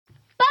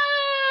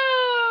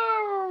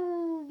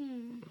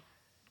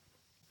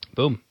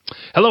Boom.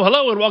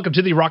 Hello, and welcome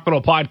to the Rock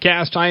Metal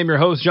Podcast. I am your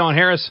host, John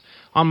Harris.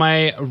 On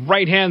my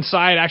right-hand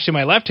side, actually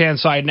my left-hand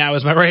side now,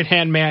 is my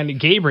right-hand man,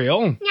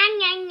 Gabriel.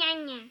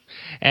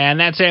 And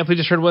that sample you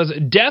just heard was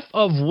Death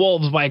of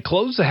Wolves by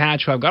Close the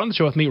Hatch, who I've got on the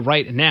show with me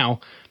right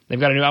now. They've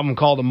got a new album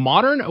called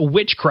Modern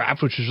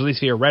Witchcraft, which was released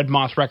via Red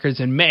Moss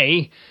Records in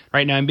May.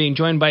 Right now I'm being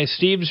joined by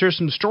Steve to share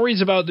some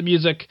stories about the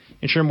music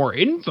and share more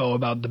info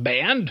about the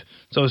band.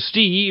 So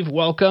Steve,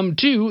 welcome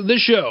to the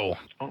show.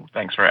 Oh,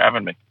 thanks for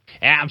having me.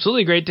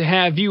 Absolutely great to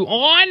have you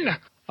on.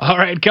 All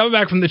right, coming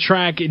back from the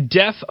track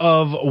Death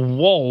of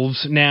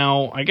Wolves.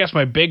 Now, I guess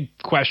my big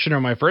question,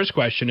 or my first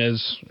question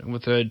is,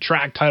 with a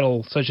track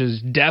title such as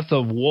Death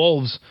of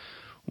Wolves,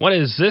 what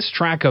is this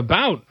track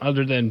about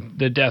other than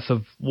the death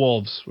of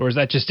wolves? Or is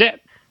that just it?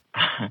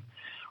 Well,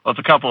 it's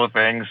a couple of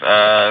things.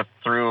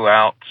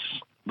 Throughout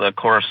the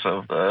course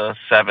of the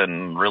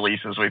 7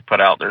 releases we've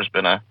put out, there's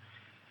been a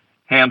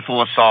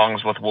handful of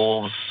songs with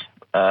wolves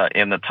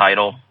in the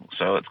title.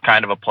 So it's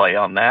kind of a play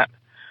on that.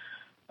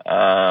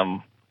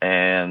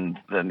 And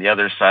then the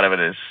other side of it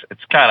is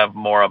it's kind of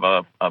more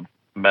of a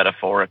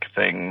metaphoric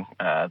thing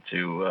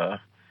to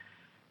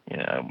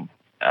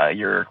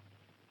your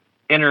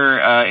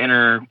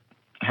inner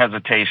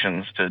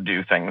hesitations to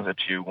do things that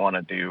you want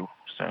to do.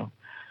 So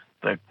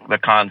the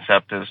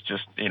concept is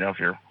just, if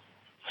you're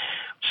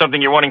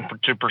something you're wanting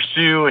to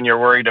pursue and you're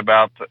worried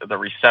about the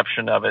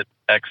reception of it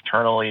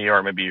externally,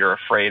 or maybe you're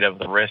afraid of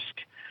the risk,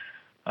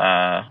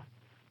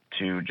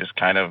 to just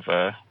kind of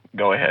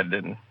go ahead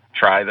and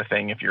try the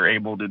thing if you're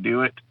able to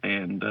do it,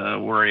 and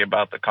worry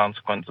about the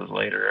consequences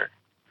later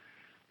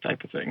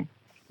type of thing.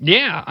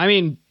 Yeah, I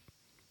mean,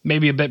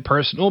 maybe a bit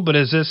personal, but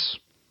is this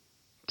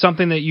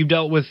something that you've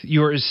dealt with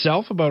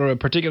yourself about a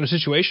particular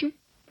situation?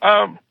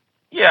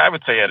 Yeah, I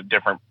would say at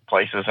different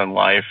places in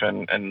life,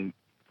 and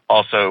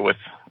also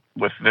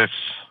with this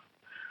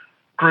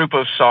group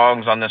of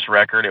songs on this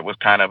record, it was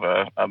kind of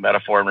a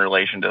metaphor in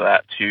relation to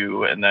that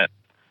too, and that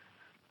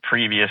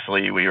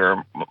previously we were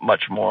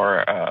much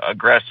more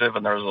aggressive,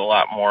 and there was a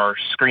lot more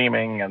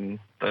screaming, and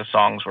the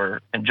songs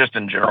were, and just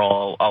in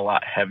general, a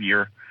lot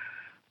heavier.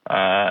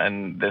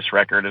 And this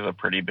record is a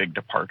pretty big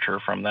departure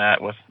from that,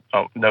 with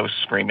no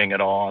screaming at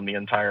all on the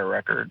entire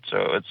record.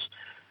 So it's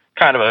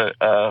kind of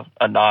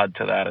a nod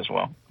to that as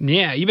well.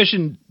 Yeah, you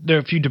mentioned there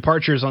are a few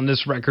departures on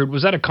this record.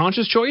 Was that a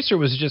conscious choice, or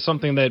was it just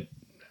something that,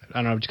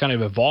 I don't know, just kind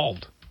of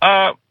evolved?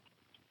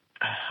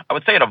 I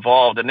would say it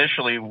evolved.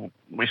 Initially,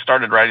 we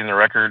started writing the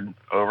record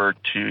over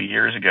 2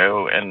 years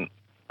ago, and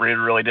we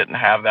really didn't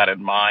have that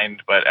in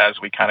mind. But as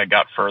we kind of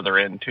got further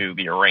into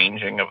the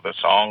arranging of the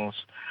songs,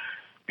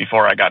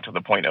 before I got to the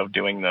point of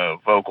doing the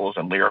vocals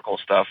and lyrical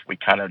stuff, we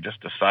kind of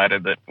just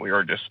decided that we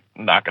were just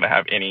not going to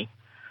have any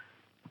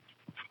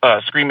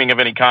screaming of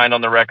any kind on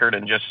the record,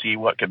 and just see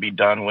what could be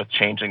done with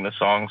changing the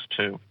songs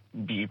to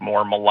be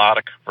more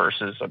melodic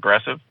versus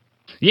aggressive.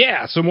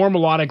 Yeah, so more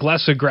melodic,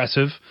 less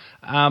aggressive.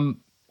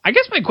 I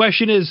guess my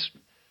question is,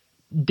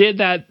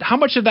 how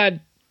much of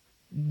that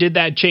did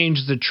that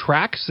change the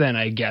tracks then,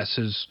 I guess,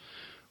 is,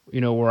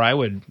 where I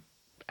would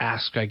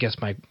ask, of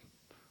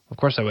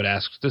course I would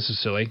ask, this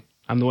is silly.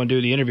 I'm the one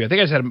doing the interview. I think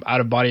I just had an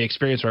out-of-body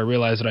experience where I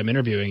realized that I'm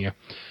interviewing you.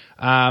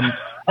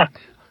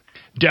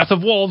 Death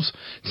of Wolves.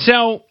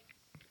 So,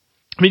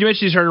 you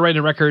mentioned you started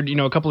writing the record,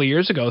 a couple of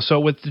years ago. So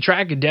with the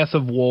track Death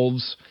of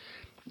Wolves,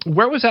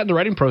 where was that in the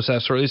writing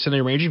process, or at least in the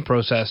arranging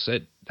process?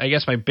 I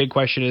guess my big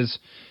question is,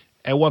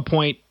 at what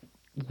point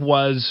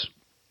was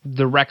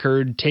the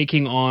record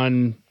taking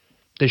on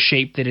the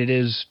shape that it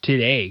is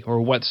today,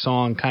 or what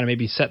song kind of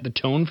maybe set the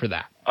tone for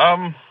that?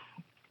 I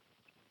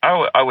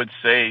would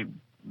say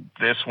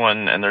this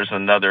one, and there's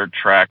another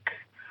track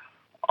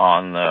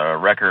on the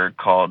record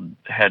called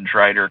Hedge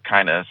Rider,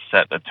 kind of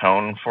set the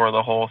tone for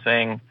the whole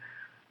thing.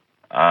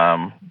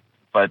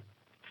 But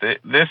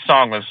this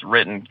song was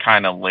written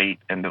kind of late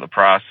into the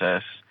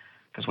process,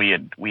 because we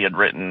had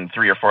written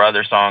 3 or 4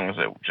 other songs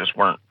that just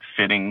weren't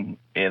fitting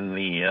in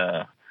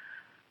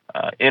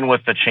in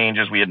with the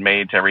changes we had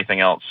made to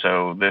everything else.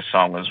 So this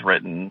song was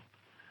written,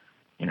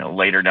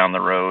 later down the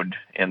road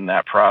in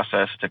that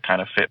process to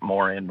kind of fit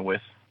more in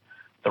with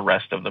the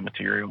rest of the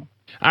material.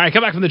 All right,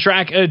 come back from the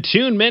track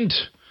Attunement.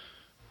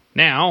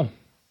 Now,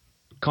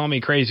 call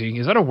me crazy.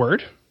 Is that a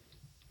word?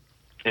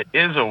 It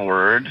is a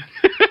word.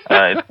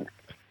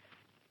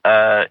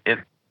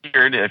 It's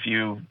weird if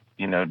you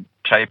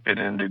type it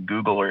into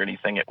Google or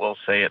anything, it will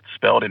say it's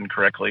spelled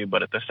incorrectly,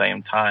 but at the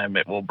same time,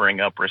 it will bring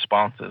up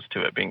responses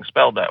to it being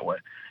spelled that way.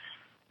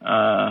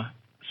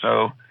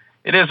 So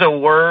it is a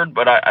word,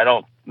 but I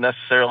don't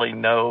necessarily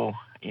know,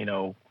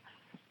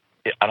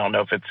 I don't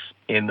know if it's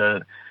in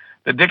the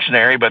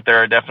dictionary, but there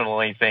are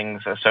definitely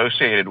things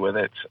associated with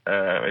it.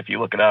 If you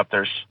look it up,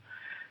 there's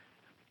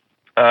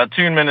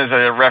attunement is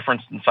a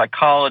reference in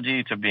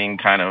psychology to being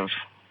kind of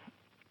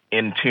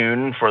in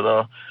tune, for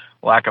the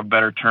lack of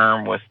better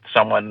term, with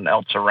someone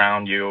else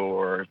around you,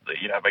 or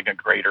having a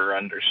greater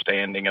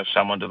understanding of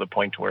someone to the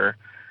point where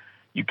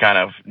you kind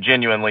of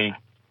genuinely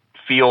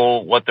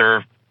feel what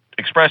they're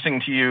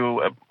expressing to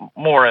you,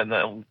 more in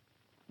the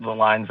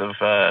lines of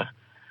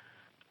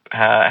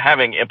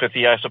having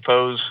empathy, I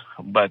suppose.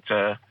 But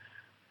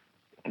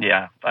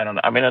yeah, I don't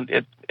know. I mean,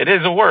 it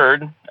is a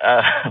word,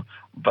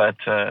 but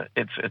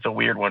it's a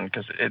weird one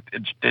because it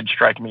did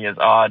strike me as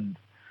odd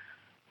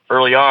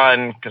early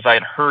on because I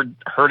had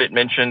heard it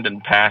mentioned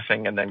in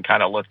passing and then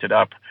kind of looked it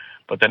up.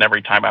 But then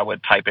every time I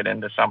would type it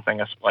into something,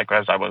 like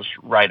as I was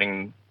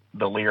writing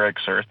the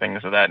lyrics or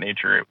things of that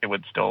nature, it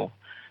would still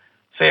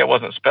say it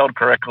wasn't spelled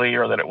correctly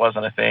or that it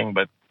wasn't a thing,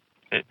 but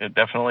it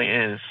definitely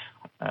is.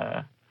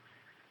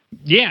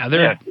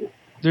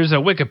 There's a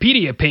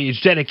Wikipedia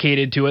page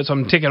dedicated to it, so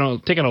I'm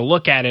taking a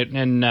look at it,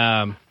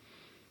 and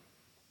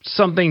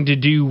something to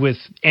do with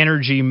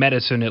energy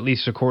medicine, at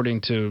least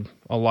according to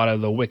a lot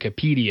of the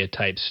Wikipedia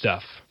type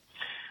stuff.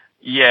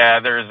 Yeah,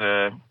 there's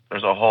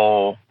a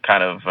whole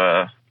kind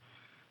of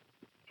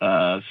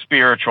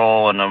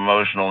spiritual and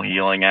emotional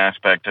healing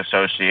aspect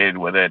associated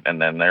with it,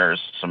 and then there's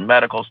some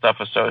medical stuff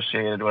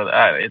associated with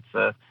it.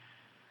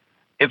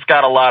 It's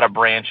got a lot of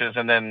branches,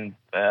 and then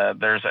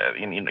there's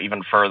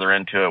even further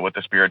into it with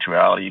the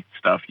spirituality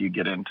stuff. You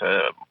get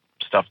into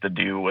stuff to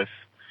do with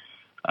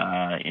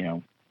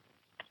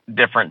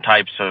different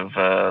types of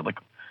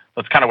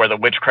that's kind of where the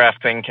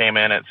witchcraft thing came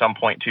in at some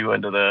point too,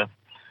 into the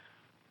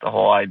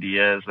whole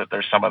idea is that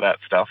there's some of that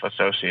stuff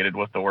associated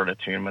with the word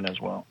attunement as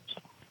well.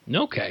 So.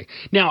 Okay.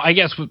 Now, I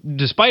guess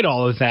despite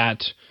all of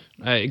that,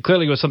 it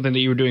clearly was something that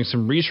you were doing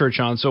some research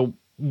on. So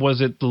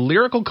was it the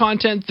lyrical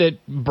content that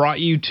brought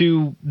you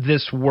to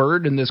this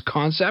word and this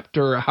concept,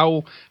 or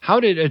how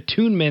did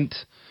attunement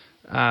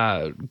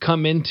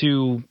come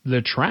into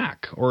the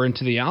track or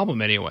into the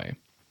album anyway?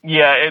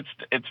 Yeah,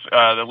 it's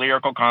the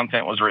lyrical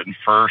content was written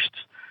first,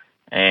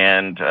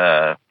 and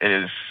it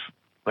is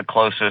the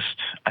closest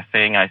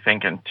thing I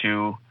think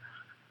into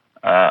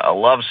a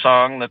love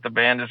song that the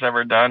band has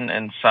ever done.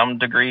 In some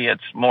degree,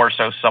 it's more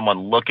so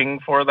someone looking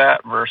for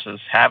that versus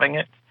having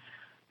it.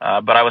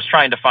 But I was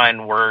trying to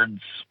find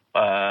words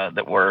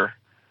that were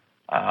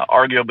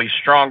arguably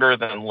stronger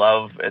than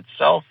love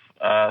itself.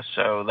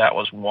 So that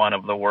was one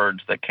of the words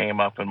that came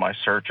up in my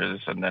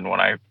searches. And then when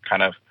I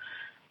kind of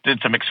did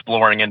some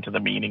exploring into the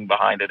meaning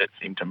behind it, it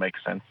seemed to make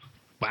sense.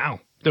 Wow.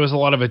 There was a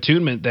lot of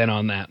attunement then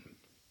on that.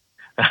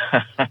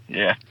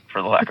 Yeah,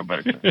 for the lack of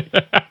better term.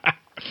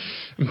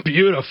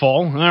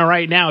 Beautiful. All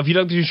right. Now, if you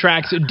dug through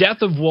tracks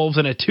Death of Wolves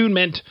and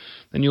Attunement,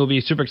 then you'll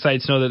be super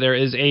excited to know that there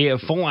is a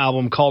full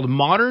album called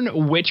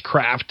Modern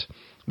Witchcraft,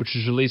 which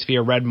is released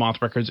via Red Moth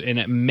Records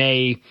in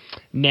May.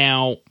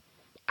 Now,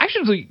 I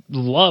actually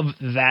love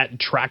that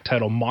track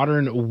title,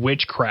 Modern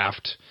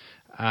Witchcraft.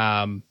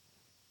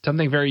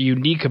 Something very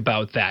unique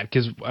about that,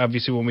 because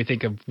obviously when we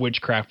think of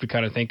witchcraft, we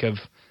kind of think of,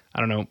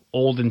 I don't know,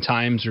 olden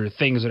times or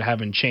things that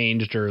haven't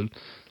changed or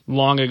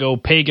long ago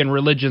pagan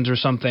religions or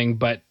something,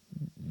 but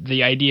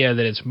the idea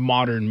that it's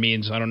modern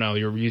means, I don't know,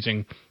 you're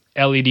using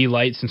LED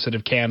lights instead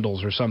of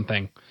candles or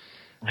something.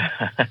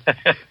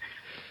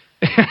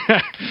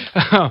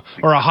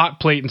 Or a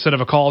hot plate instead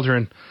of a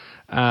cauldron.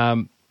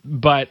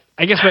 But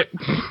I guess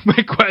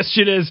my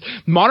question is,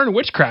 Modern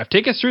Witchcraft,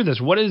 take us through this.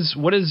 What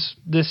is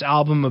this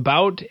album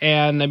about?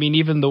 And I mean,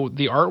 even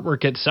the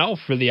artwork itself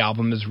for the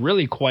album is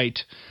really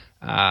quite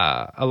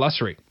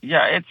illusory.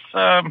 Yeah, it's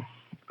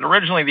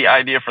originally the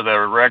idea for the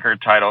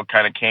record title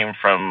kind of came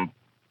from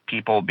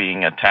people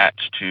being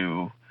attached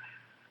to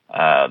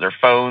their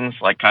phones,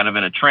 like kind of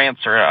in a trance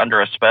or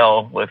under a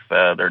spell with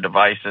their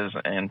devices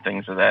and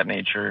things of that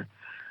nature,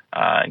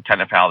 and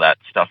kind of how that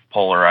stuff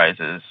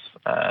polarizes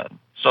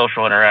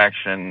social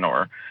interaction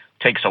or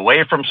takes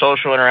away from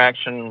social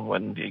interaction,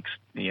 when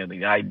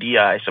the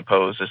idea, I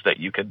suppose, is that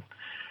you could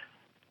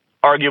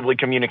arguably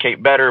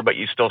communicate better, but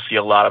you still see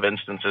a lot of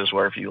instances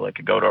where if you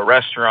go to a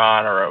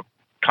restaurant or a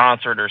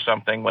concert or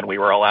something, when we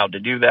were allowed to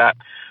do that,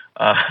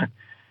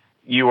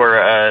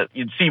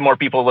 you'd see more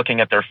people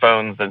looking at their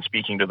phones than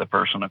speaking to the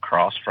person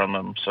across from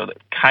them. So that's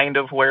kind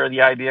of where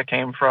the idea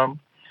came from.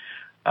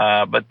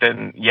 But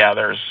then, yeah,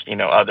 there's,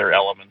 other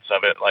elements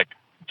of it, like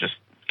just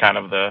kind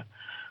of the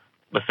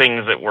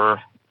things that we're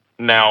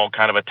now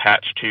kind of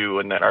attached to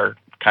and that are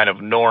kind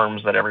of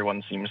norms that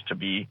everyone seems to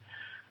be,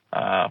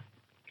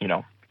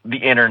 the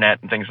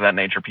internet and things of that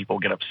nature. People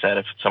get upset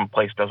if some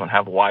place doesn't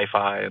have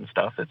Wi-Fi and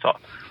stuff. It's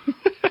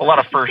a lot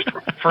of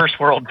first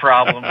world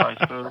problems, I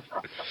suppose.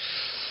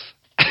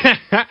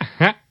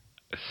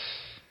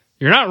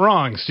 You're not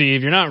wrong,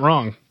 Steve. You're not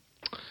wrong.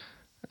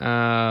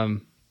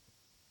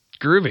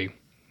 Groovy.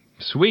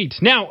 Sweet.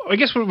 Now, I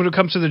guess when it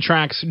comes to the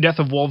tracks, Death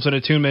of Wolves and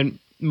Attunement,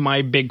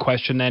 my big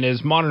question then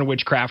is Modern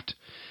Witchcraft.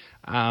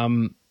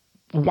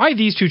 Why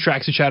these two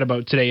tracks to chat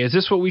about today? Is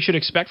this what we should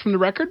expect from the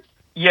record?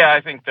 Yeah,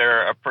 I think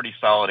they're a pretty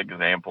solid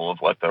example of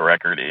what the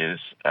record is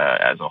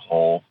as a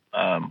whole.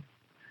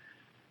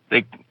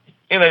 They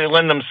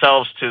lend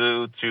themselves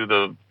to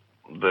the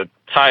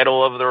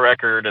title of the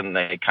record, and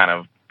they kind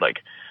of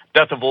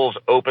Death of Wolves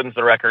opens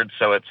the record,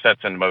 so it sets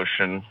in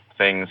motion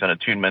things and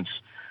attunements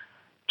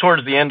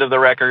towards the end of the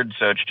record.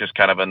 So it's just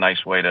kind of a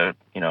nice way to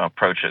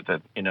approach it.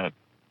 That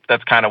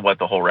that's kind of what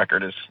the whole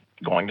record is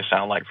going to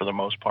sound like for the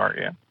most part.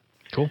 Yeah.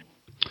 Cool.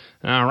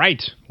 All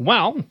right.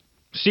 Well,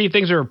 Steve,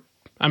 things are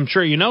I'm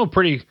sure you know,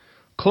 pretty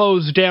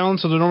closed down,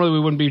 so that normally we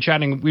wouldn't be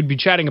chatting. We'd be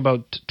chatting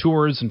about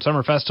tours and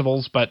summer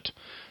festivals, but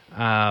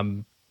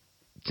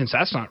since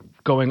that's not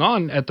going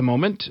on at the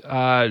moment,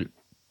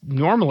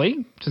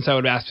 normally, since I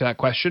would ask that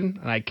question,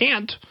 and I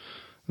can't,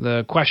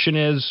 the question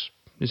is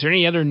there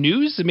any other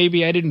news that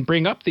maybe I didn't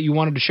bring up that you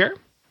wanted to share?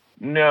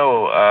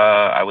 No,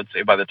 I would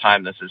say by the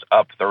time this is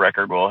up, the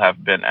record will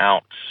have been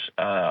out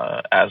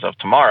as of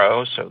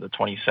tomorrow, so the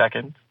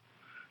 22nd.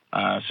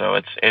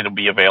 So it'll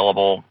be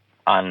available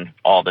on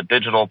all the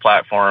digital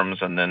platforms,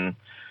 and then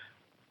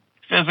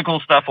physical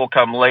stuff will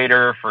come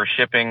later for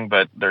shipping,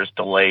 but there's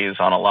delays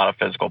on a lot of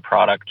physical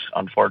product,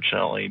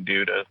 unfortunately,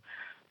 due to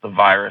the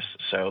virus.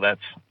 So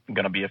that's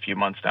going to be a few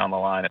months down the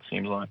line, it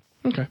seems like.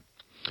 Okay.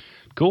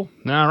 Cool.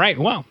 All right.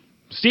 Well,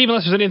 Steve,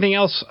 unless there's anything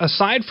else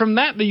aside from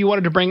that you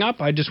wanted to bring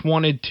up, I just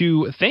wanted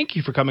to thank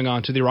you for coming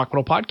on to the Rock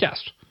Metal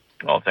Podcast.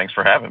 Well, thanks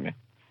for having me.